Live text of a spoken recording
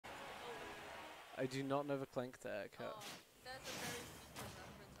I do not know the Clank tag. That's a very secret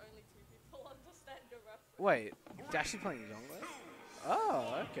reference. Only 2 people understand the reference. Wait, Dashie playing Youngling?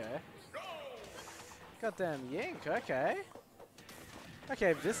 Oh, okay. Goddamn Yink, okay.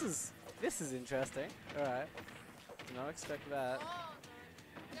 Okay, this is interesting. Alright. Did not expect that. Oh,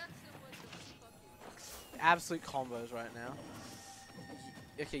 that's the Absolute combos right now.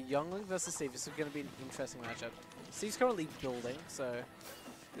 Okay, Youngling versus Steve. This is going to be an interesting matchup. Steve's currently building, so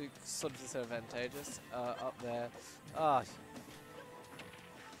it's sort of disadvantageous up there. Ah.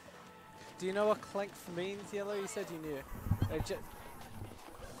 Do you know what Clank means, Yellow? You said you knew.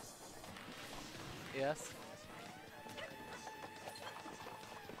 Yes.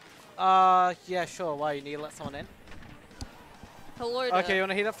 Yeah, sure. Why, you need to let someone in? Hello there. Okay, you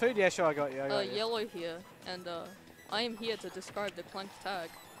want to heat up food? Yeah, sure, I got you. Yellow here, and I am here to describe the Clank tag.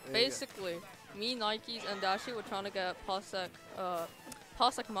 Basically, me, Nikes, and Dashie were trying to get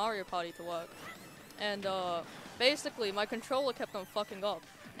Parsec Mario Party to work. And basically, my controller kept on fucking up.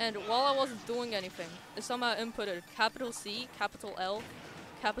 And while I wasn't doing anything, it somehow inputted capital C, capital L,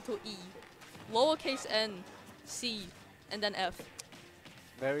 capital E, lowercase n, C, and then F.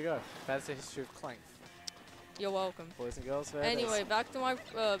 There we go. That's the history of Clank. You're welcome. Boys and girls, anyway, back to my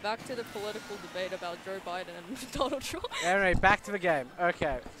back to the political debate about Joe Biden and Donald Trump. Anyway, back to the game.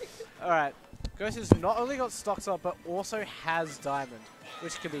 Okay. Alright. Ghost has not only got stocks up, but also has Diamond,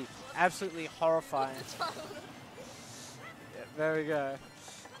 which can be absolutely horrifying. Yeah, there we go.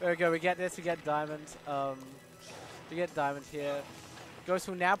 There we go. We get this. We get Diamond. We get Diamond here. Ghost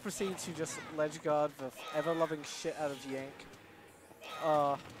will now proceed to just ledge guard the ever-loving shit out of Yank.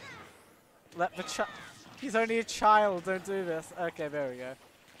 Let the He's only a child, don't do this. Okay, there we go.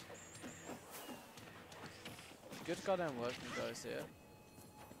 Good goddamn work from Ghost here.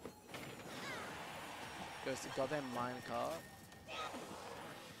 Goes to goddamn minecart.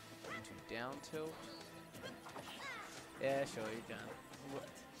 Into down tilt. Yeah, sure, you can.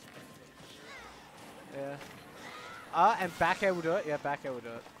 Yeah. And back air will do it. Yeah, back air will do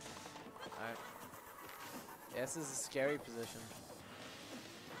it. Alright. Yeah, this is a scary position.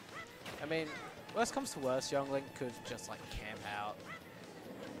 I mean, worst comes to worst, Youngling could just like camp out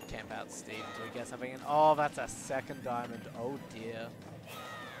Steve until he gets something in. Oh, that's a second diamond. Oh dear.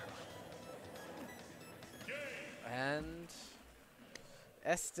 And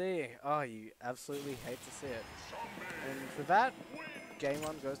SD. Oh, you absolutely hate to see it. And for that, game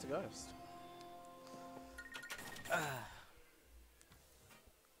 1 goes to Ghost.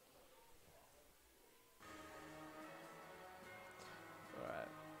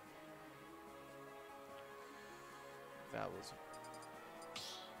 That was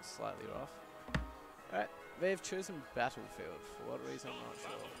slightly rough. Alright, they've chosen Battlefield. For what reason, I'm not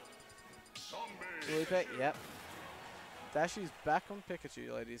sure. WeeklyVac, yep. Dashie's back on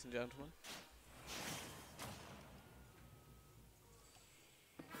Pikachu, ladies and gentlemen.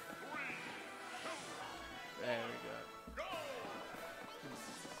 There we go.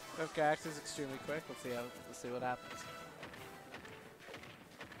 Both characters extremely quick. Let's see what happens.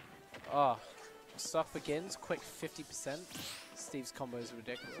 Oh. Stock begins, quick 50%. Steve's combos are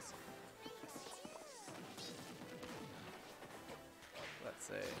ridiculous. Let's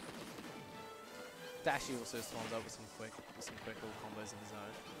see. Dashie also spawns up with some quick little combos in his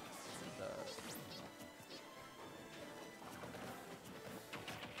own.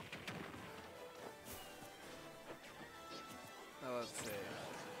 Now let's see.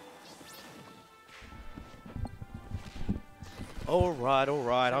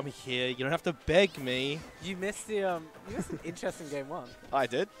 Alright, I'm here. You don't have to beg me. You missed an interesting game 1. I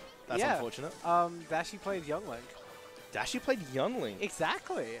did? That's unfortunate. Dashie played Youngling. Dashie played Youngling.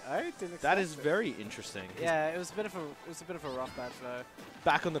 Exactly. I didn't expect that is very interesting. Yeah, it was a bit of a rough match though.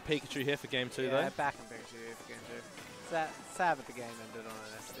 Back on the Pikachu here for game 2 though. Yeah, back on Pikachu here for game 2. Sad that the game ended on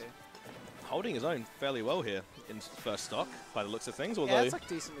an SD. Holding his own fairly well here in first stock by the looks of things. Although yeah, it's like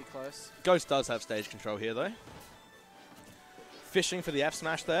decently close. Ghost does have stage control here though. Fishing for the F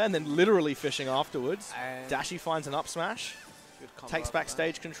smash there, and then literally fishing afterwards. And Dashie finds an up smash, takes back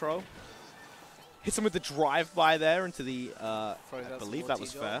stage control, hits him with the drive-by there into the, I believe that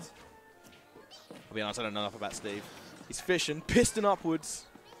was fair. I'll be honest, I don't know enough about Steve. He's fishing, piston upwards.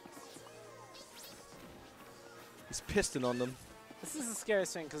 He's piston on them. This is the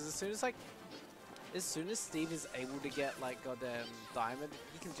scariest thing, because as soon as Steve is able to get like goddamn Diamond,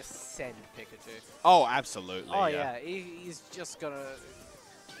 he can just send Pikachu. Oh, absolutely. Oh yeah, he's just gonna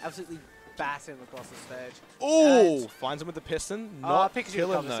absolutely bat him across the stage. Oh, finds him with the piston. Not Pikachu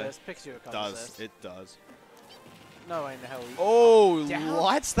kill him though. Pikachu recovers. It does. No way in the hell. Oh,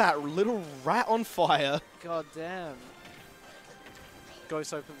 lights that little rat on fire. God damn.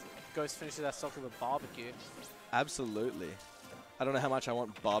 Ghost opens. Ghost finishes that stock with a barbecue. Absolutely. I don't know how much I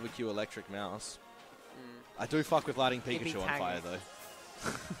want barbecue electric mouse. I do fuck with lighting Pikachu on fire, though.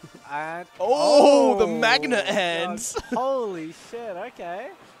 And the magnet hands! Holy shit, okay.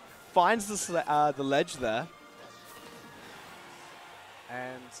 Finds the ledge there.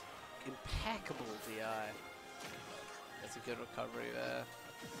 And impeccable DI. That's a good recovery there.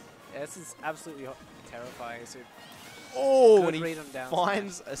 Yeah, this is absolutely terrifying. Oh, and he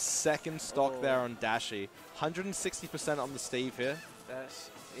finds a second stock there on Dashie. 160% on the Steve here.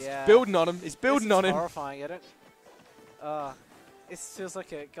 Yeah. He's building on him. He's building on him. Horrifying, isn't it? It feels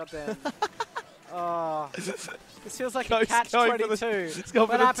like a goddamn... this feels like a catch-22. Let's go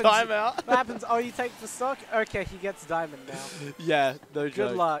for the timeout. What happens? Oh, you take the stock? Okay, he gets diamond now. Yeah, no joke.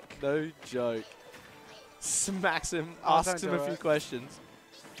 Good luck. No joke. Smacks him, asks him a few questions.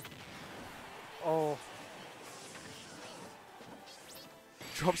 Oh.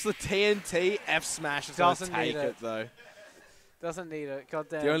 Drops the TNT, F smash is going to take it though. Doesn't need it,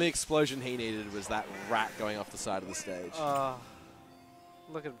 goddamn. The only explosion he needed was that rat going off the side of the stage.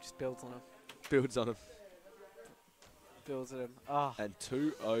 Look at him, just builds on him. Builds on him. Builds at him. And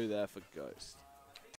 2-0 there for Ghost.